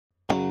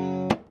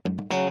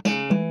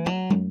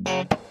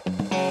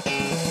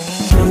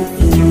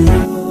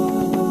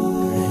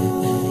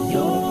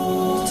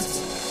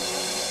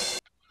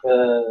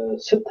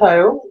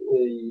ስታየው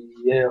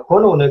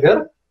የሆነው ነገር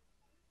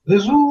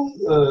ብዙ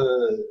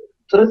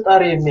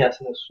ጥርጣሬ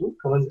የሚያስነሱ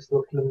ከመንግስት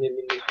በኩልም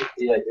የሚነሱ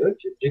ጥያቄዎች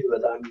እጅግ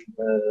በጣም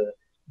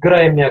ግራ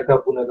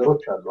የሚያጋቡ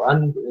ነገሮች አሉ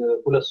አንድ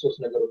ሁለት ሶስት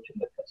ነገሮችን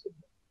ለካስ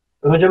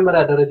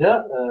በመጀመሪያ ደረጃ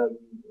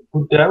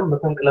ጉዳዩ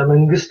መፈንቅለ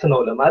መንግስት ነው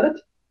ለማለት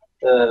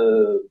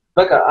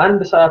በቃ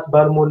አንድ ሰዓት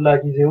ባልሞላ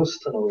ጊዜ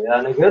ውስጥ ነው ያ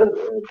ነገር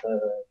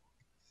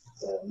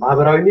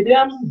ማህበራዊ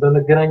ሚዲያም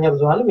በመገናኛ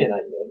ብዙሃንም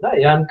የናየውና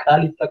ያን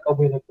ቃል ይተቀሙ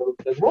የነበሩት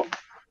ደግሞ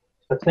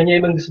ከፍተኛ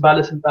የመንግስት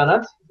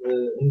ባለስልጣናት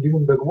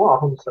እንዲሁም ደግሞ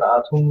አሁን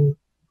ስርዓቱን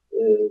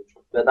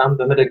በጣም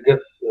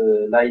በመደገፍ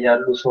ላይ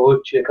ያሉ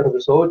ሰዎች የቅርብ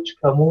ሰዎች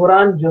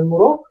ከምሁራን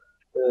ጀምሮ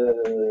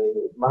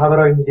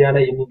ማህበራዊ ሚዲያ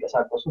ላይ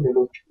የሚንቀሳቀሱ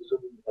ሌሎች ብዙ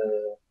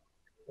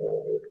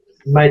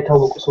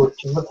የማይታወቁ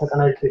ሰዎችም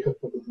ተቀናጅተው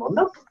የከፈቱት ነውና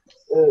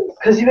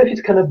ከዚህ በፊት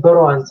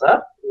ከነበረው አንፃር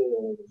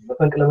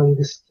መፈንቅለ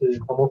መንግስት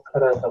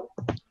ተሞከረ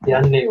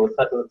ያኔ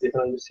ወጣቶች ቤተ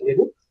መንግስት ሄዱ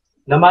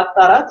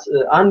ለማጣራት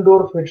አንድ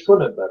ወር ፈጅቶ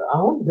ነበር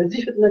አሁን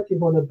በዚህ ፍጥነት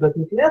የሆነበት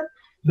ምክንያት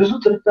ብዙ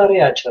ጥርጣሬ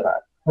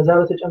ያጭራል ከዛ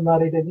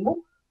በተጨማሪ ደግሞ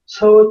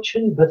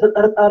ሰዎችን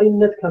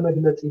በተጠርጣሪነት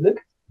ከመግለጽ ይልቅ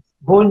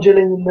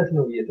በወንጀለኝነት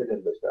ነው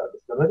እየተገለጸ ያለው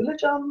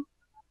በመግለጫም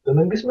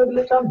በመንግስት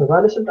መግለጫም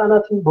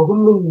በባለስልጣናትም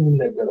በሁሉም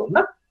የሚነገረውና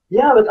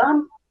ያ በጣም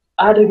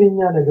አደገኛ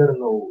ነገር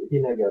ነው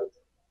ይሄ ነገር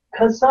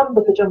ከዛም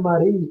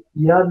በተጨማሪ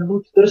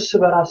ያሉት እርስ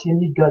በራስ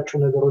የሚጋጩ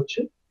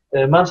ነገሮችን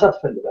ማንሳት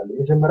ፈልጋለሁ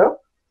መጀመሪያው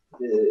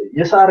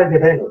የሳረ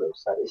ገዳይ ነው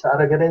ለምሳሌ ሳረ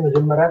ገዳይ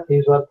መጀመሪያ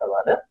ተይዟል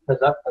ተባለ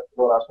ከዛ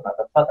ቀጥሎ ራሱን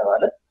አጠፋ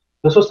ተባለ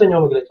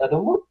በሶስተኛው መግለጫ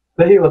ደግሞ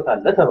በህይወት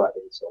አለ ተባለ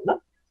ይሰውና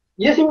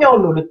የትኛው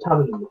ነው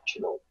ልታምን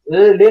የምትችለው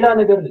ሌላ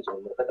ነገር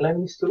ልጨምር ጠቅላይ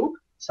ሚኒስትሩ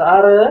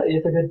ሳረ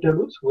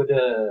የተገደሉት ወደ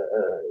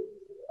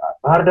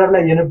ባህር ዳር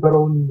ላይ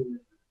የነበረውን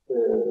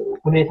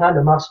ሁኔታ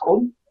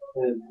ለማስቆም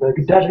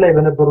በግዳጅ ላይ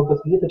በነበሩበት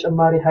ጊዜ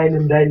ተጨማሪ ኃይል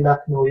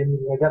እንዳይላክ ነው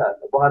የሚል ነገር አለ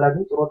በኋላ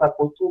ግን ጥሮታ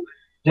ቆጡ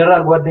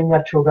ጀነራል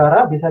ጓደኛቸው ጋራ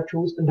ቤታቸው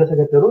ውስጥ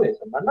እንደተገደሉ ነው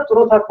የሰማና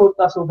ጥሮታ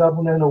ቆጣ ሰው ጋር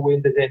ሆነ ነው ወይ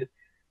እንደዚህ አይነት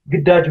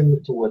ግዳጅ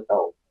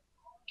የምትወጣው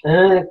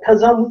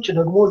ከዛም ውጭ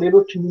ደግሞ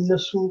ሌሎች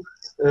የሚነሱ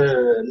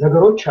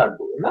ነገሮች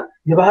አሉና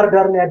የባህር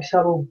ዳርና የአዲስ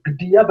አበባ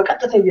ግድያ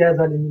በቀጥታ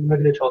ያያዛል የሚል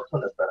መግለጫ ወጥቶ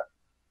ነበር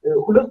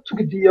ሁለቱ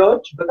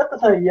ግድያዎች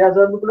በቀጥታ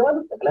ያያዛሉ ብለዋል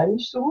ጠቅላይ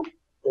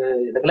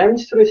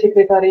ሚኒስትሩ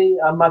የሴክሬታሪ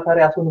አማካሪ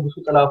አቶ ንጉሱ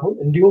ጥላሁን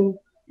እንዲሁም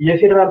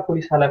የፌደራል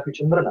ፖሊስ ኃላፊዎች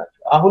ጭምር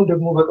ናቸው አሁን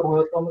ደግሞ በቅርቡ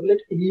የወጣው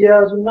መግለጫ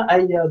ያያዙና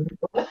አያያዙ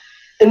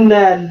እና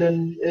ያለን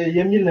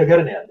የሚል ነገር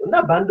ነው ያለውና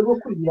በአንድ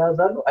በኩል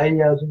ያያዛሉ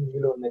አያያዙም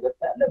የሚለው ነገር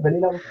ታያለ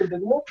በሌላ በኩል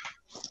ደግሞ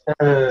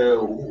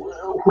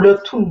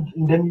ሁለቱን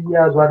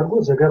እንደሚያያዙ አድርጎ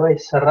ዘገባ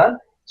ይሰራል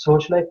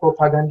ሰዎች ላይ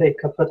ፕሮፓጋንዳ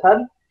ይከፈታል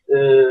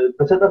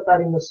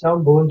በተጠርጣሪነት ሳይሆን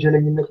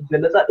በወንጀለኝነት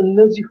ይገለጻል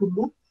እነዚህ ሁሉ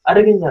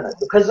አደገኛ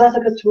ናቸው ከዛ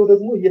ተከትሎ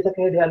ደግሞ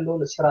እየተካሄደ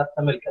ያለውን ስርዓት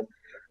ተመልከት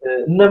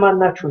እነማን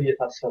ናቸው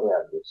እየታሰሩ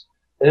ያሉት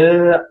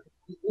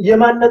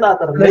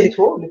የማነጣጠር ለይቶ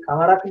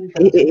ለካሜራ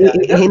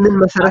ይሄንን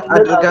መሰረት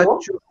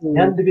አድርጋችሁ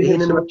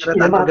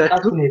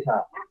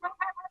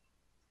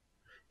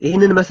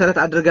ይሄንን መሰረት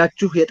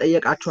አድርጋችሁ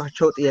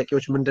የጠየቃችኋቸው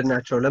ጥያቄዎች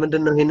ምንድናቸው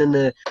ለምንድነው ይሄንን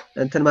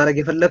እንትን ማድረግ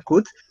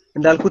የፈለኩት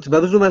እንዳልኩት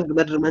በብዙ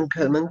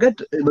መንገድ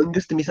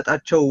መንግስት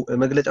የሚሰጣቸው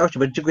መግለጫዎች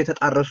በእጅጉ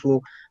የተጣረሱ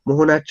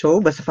መሆናቸው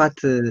በስፋት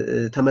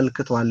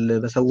ተመልክቷል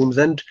በሰውም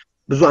ዘንድ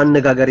ብዙ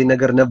አነጋጋሪ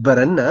ነገር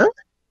ነበርና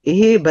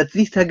ይሄ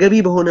በዚህ ተገቢ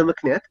በሆነ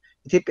ምክንያት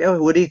ኢትዮጵያ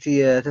ወዴት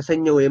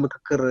የተሰኘው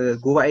የምክክር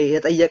ጉባኤ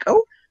የጠየቀው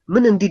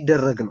ምን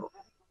እንዲደረግ ነው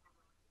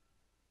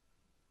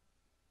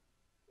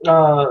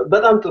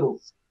በጣም ጥሩ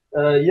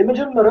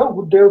የመጀመሪያው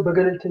ጉዳዩ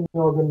በገለልተኛ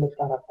ወገን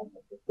መጣራት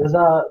አለበት በዛ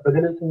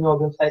በገለልተኛ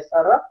ወገን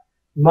ሳይጣራ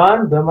ማን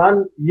በማን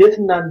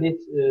የትና እንዴት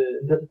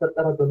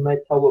እንደተፈጠረ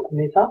በማይታወቅ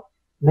ሁኔታ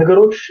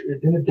ነገሮች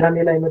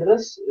ድምዳሜ ላይ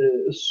መድረስ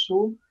እሱ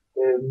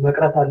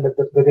መቅረት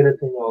አለበት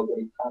በገለልተኛ ወገን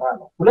ይጣራ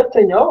ነው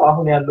ሁለተኛው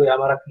አሁን ያለው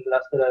የአማራ ክልል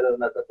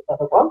አስተዳደርና ጸጥታ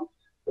ተቋም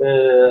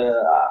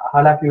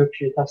ኃላፊዎች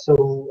የታሰሩ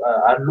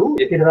አሉ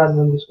የፌደራል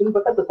መንግስቱን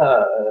በቀጥታ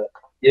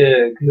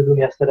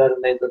የክልሉን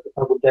ያስተዳደርና የጸጥታ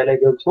ጉዳይ ላይ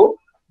ገብቶ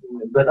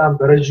በጣም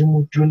በረጅሙ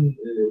ጁን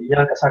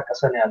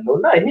ያንቀሳቀሰ ነው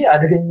ያለውና ይሄ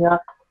አደገኛ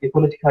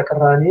የፖለቲካ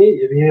ቅራኔ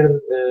የብሔር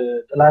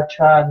ጥላቻ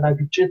እና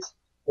ግጭት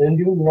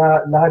እንዲሁም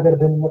ለሀገር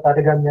ደህንነት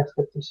አደጋ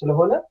የሚያስከትል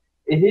ስለሆነ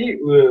ይሄ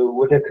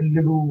ወደ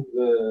ክልሉ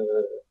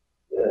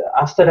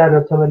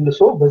አስተዳደር ተመልሶ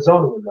በዛው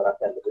ነው መመራት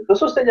ያለበት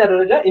በሶስተኛ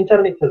ደረጃ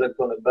ኢንተርኔት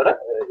ተዘግቶ ነበር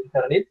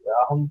ኢንተርኔት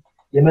አሁን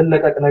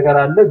የመለቀቅ ነገር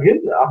አለ ግን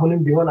አሁንም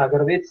ቢሆን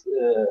ሀገር ቤት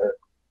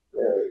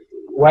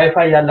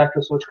ዋይፋይ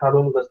ያላቸው ሰዎች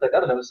ካልሆኑ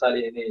በስተቀር ለምሳሌ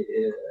እኔ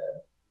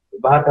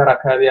ባህር ዳር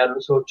አካባቢ ያሉ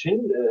ሰዎችን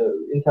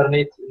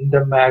ኢንተርኔት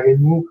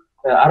እንደማያገኙ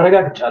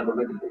አረጋግጫለሁ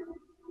በግል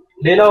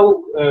ሌላው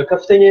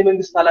ከፍተኛ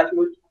የመንግስት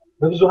ኃላፊዎች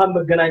በብዙሃን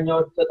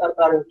መገናኛዎች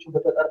ተጠርጣሪዎቹ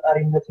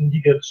በተጠርጣሪነት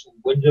እንዲገልጹ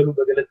ወንጀሉ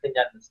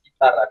በገለልተኛነት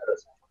ሲጣራ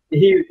ድረስ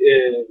ይሄ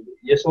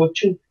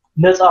የሰዎችን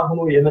ነፃ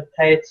ሆኖ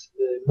የመታየት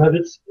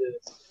መብት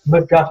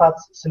መጋፋት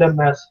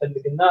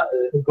ስለማያስፈልግና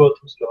ህገወጥ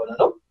ስለሆነ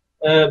ነው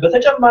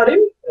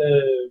በተጨማሪም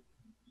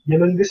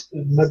የመንግስት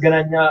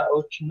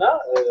መገናኛዎችና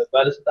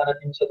ባለስልጣናት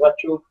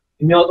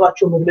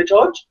የሚያወጧቸው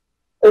መግለጫዎች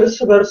እርስ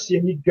በርስ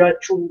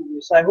የሚጋጩ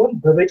ሳይሆን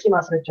በበቂ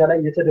ማስረጃ ላይ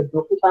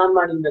የተደገፉ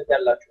ታማኝነት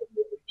ያላቸው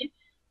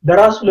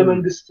ለራሱ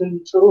ለመንግስትም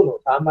ጥሩ ነው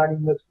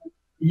ታማኝነቱ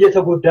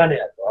እየተጎዳ ነው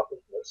ያለው አሁን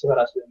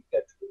ስለራሱ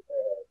የሚቀጥ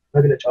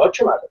መግለጫዎች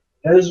ማለት ነው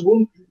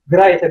ለህዝቡም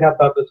ግራ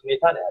የተጋባበት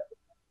ሁኔታ ነው ያለው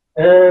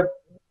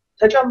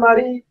ተጨማሪ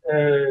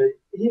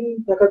ይህን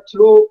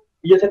ተከትሎ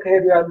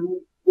እየተካሄዱ ያሉ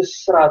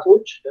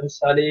እስራቶች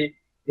ለምሳሌ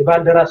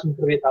የባልደራስ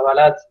ምክር ቤት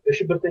አባላት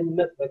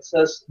በሽብርተኝነት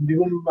መክሰስ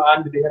እንዲሁም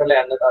አንድ ብሔር ላይ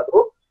አነጣጥሮ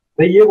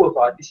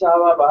በየቦታው አዲስ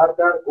አበባ ባህር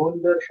ዳር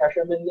ጎንደር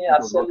ሻሸመኔ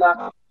አሰላ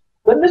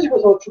በእነዚህ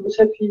ቦታዎች ሁሉ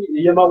ሰፊ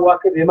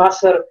የማዋከብ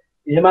የማሰር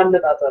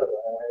የማነጣጠር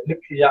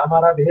ልክ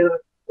የአማራ ብሔር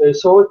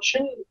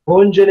ሰዎችን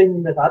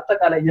በወንጀለኝነት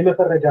አጠቃላይ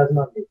የመፈረጅ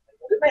አዝማሚያ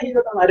እና ይሄ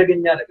በጣም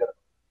አደገኛ ነገር ነው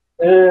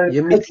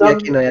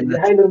የሚጥያቂ ነው ያለው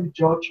የኃይል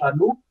እርምጃዎች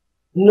አሉ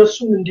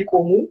እነሱም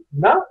እንዲቆሙ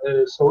እና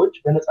ሰዎች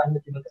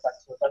በነፃነት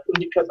የመንቀሳቀስ መብታቸው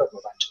እንዲከበር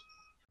ነው